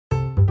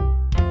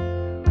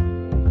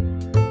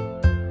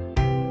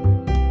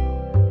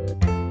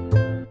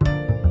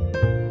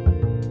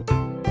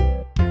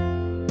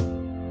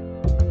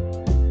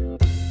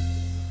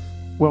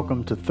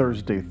Welcome to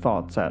Thursday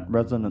Thoughts at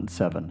Resonance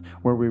 7,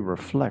 where we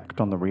reflect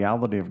on the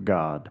reality of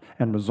God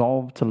and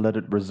resolve to let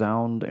it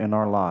resound in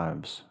our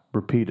lives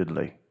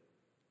repeatedly.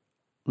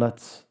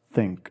 Let's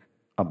think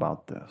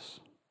about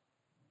this.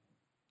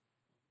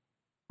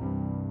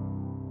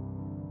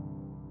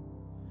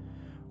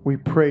 We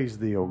praise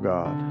Thee, O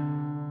God,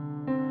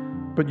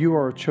 but You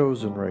are a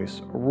chosen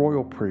race, a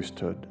royal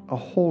priesthood, a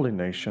holy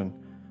nation,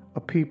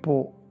 a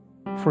people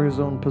for His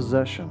own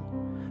possession,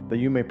 that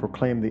You may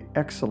proclaim the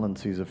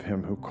excellencies of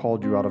Him who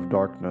called you out of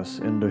darkness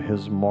into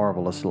His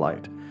marvelous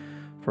light.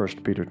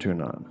 1 Peter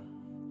 2:9.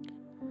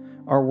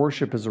 Our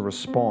worship is a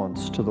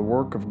response to the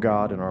work of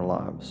God in our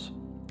lives.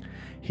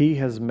 He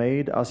has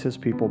made us His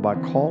people by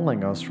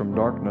calling us from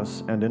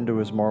darkness and into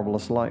His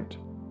marvelous light.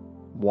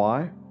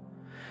 Why?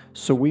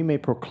 So we may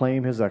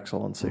proclaim His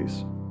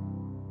excellencies.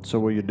 So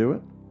will you do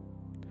it?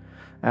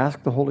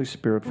 Ask the Holy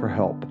Spirit for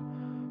help,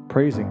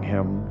 praising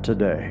Him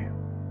today.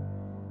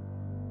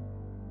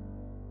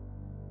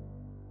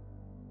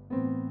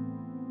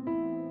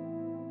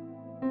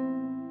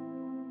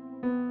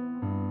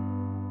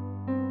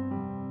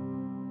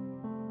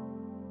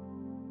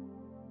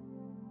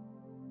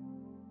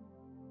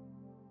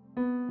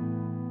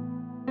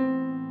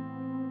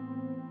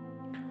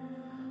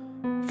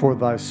 For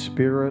Thy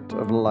Spirit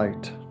of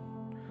light,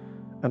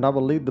 and I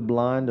will lead the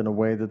blind in a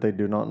way that they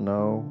do not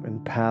know, in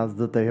paths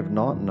that they have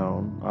not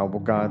known, I will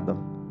guide them.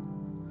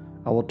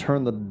 I will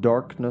turn the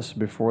darkness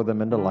before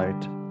them into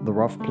light, the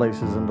rough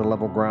places into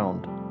level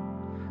ground.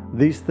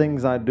 These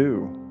things I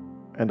do,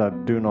 and I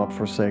do not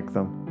forsake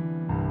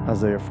them.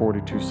 Isaiah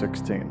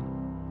 42:16.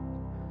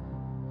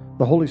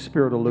 The Holy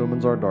Spirit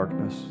illumines our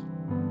darkness.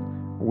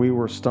 We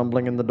were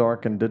stumbling in the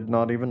dark and did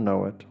not even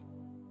know it.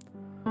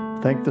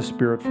 Thank the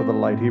Spirit for the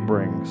light He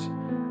brings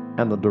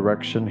and the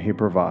direction He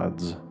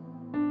provides.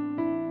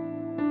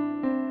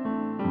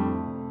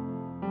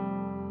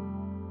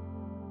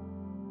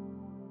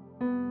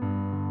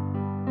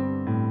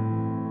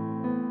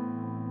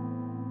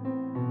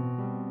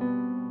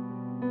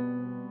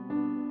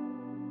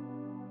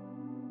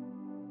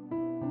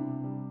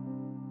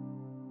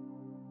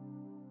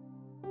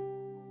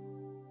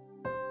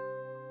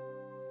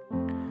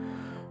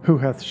 Who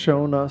hath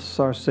shown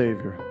us our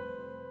Savior?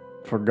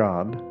 For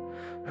God,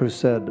 who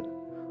said,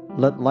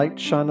 "Let light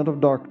shine out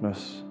of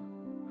darkness,"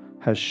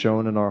 has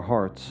shone in our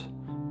hearts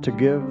to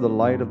give the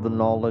light of the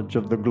knowledge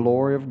of the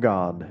glory of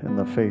God in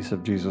the face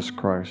of Jesus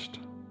Christ.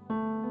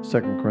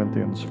 2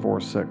 Corinthians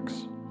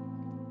 4:6.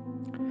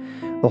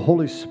 The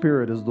Holy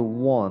Spirit is the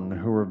one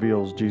who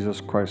reveals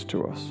Jesus Christ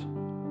to us.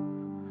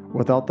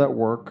 Without that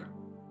work,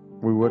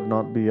 we would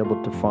not be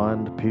able to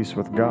find peace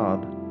with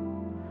God,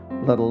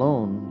 let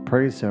alone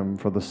praise Him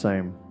for the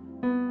same.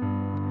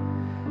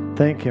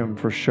 Thank Him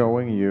for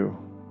showing you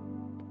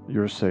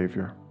your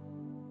Savior.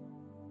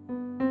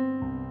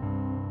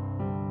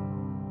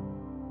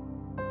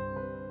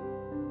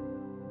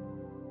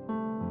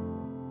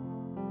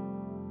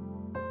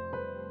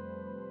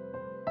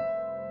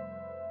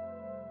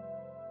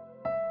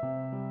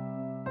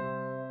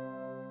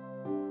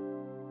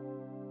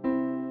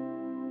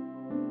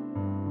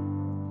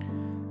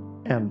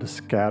 And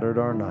scattered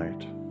our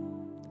night.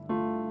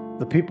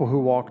 The people who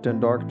walked in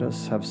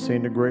darkness have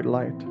seen a great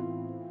light.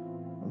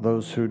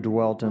 Those who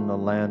dwelt in a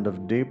land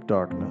of deep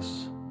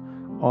darkness,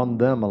 on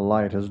them a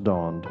light has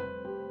dawned.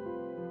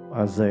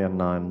 Isaiah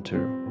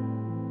 9:2.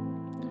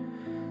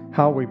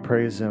 How we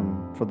praise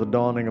Him for the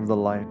dawning of the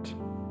light.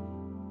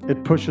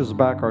 It pushes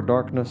back our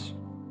darkness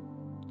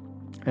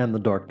and the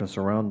darkness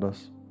around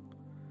us.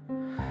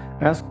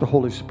 Ask the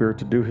Holy Spirit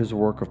to do His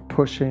work of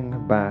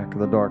pushing back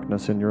the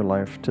darkness in your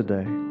life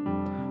today,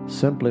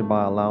 simply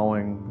by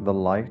allowing the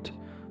light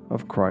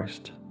of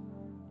Christ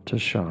to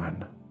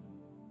shine.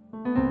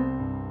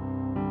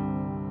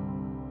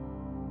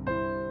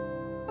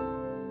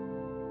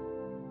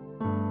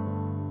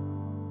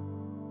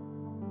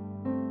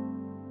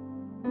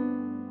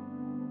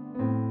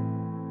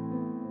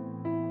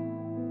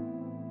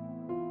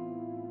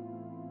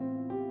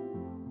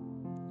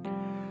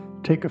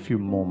 Take a few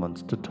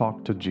moments to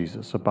talk to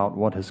Jesus about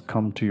what has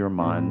come to your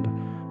mind,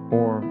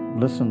 or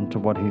listen to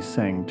what He's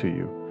saying to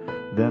you.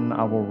 Then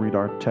I will read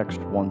our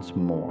text once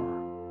more.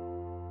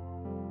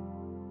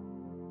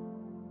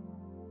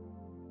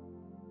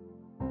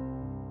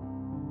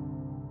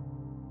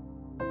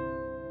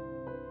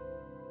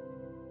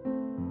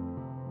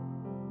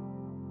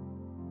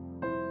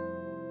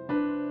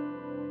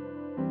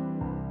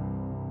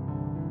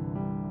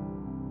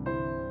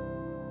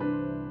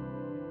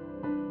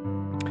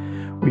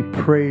 We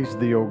praise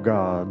Thee, O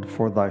God,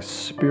 for Thy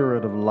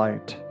Spirit of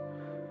light,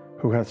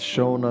 who hath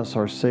shown us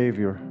our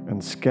Savior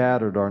and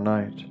scattered our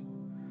night.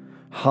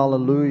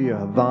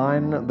 Hallelujah,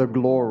 Thine the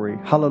glory.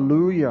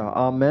 Hallelujah,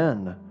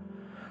 Amen.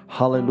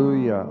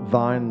 Hallelujah,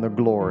 Thine the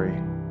glory.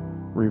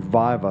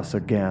 Revive us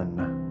again.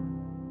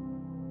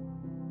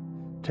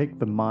 Take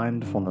the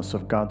mindfulness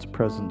of God's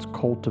presence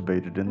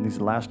cultivated in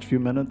these last few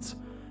minutes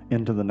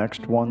into the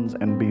next ones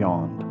and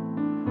beyond.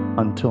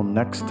 Until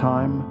next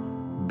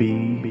time,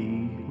 be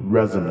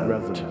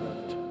resonant.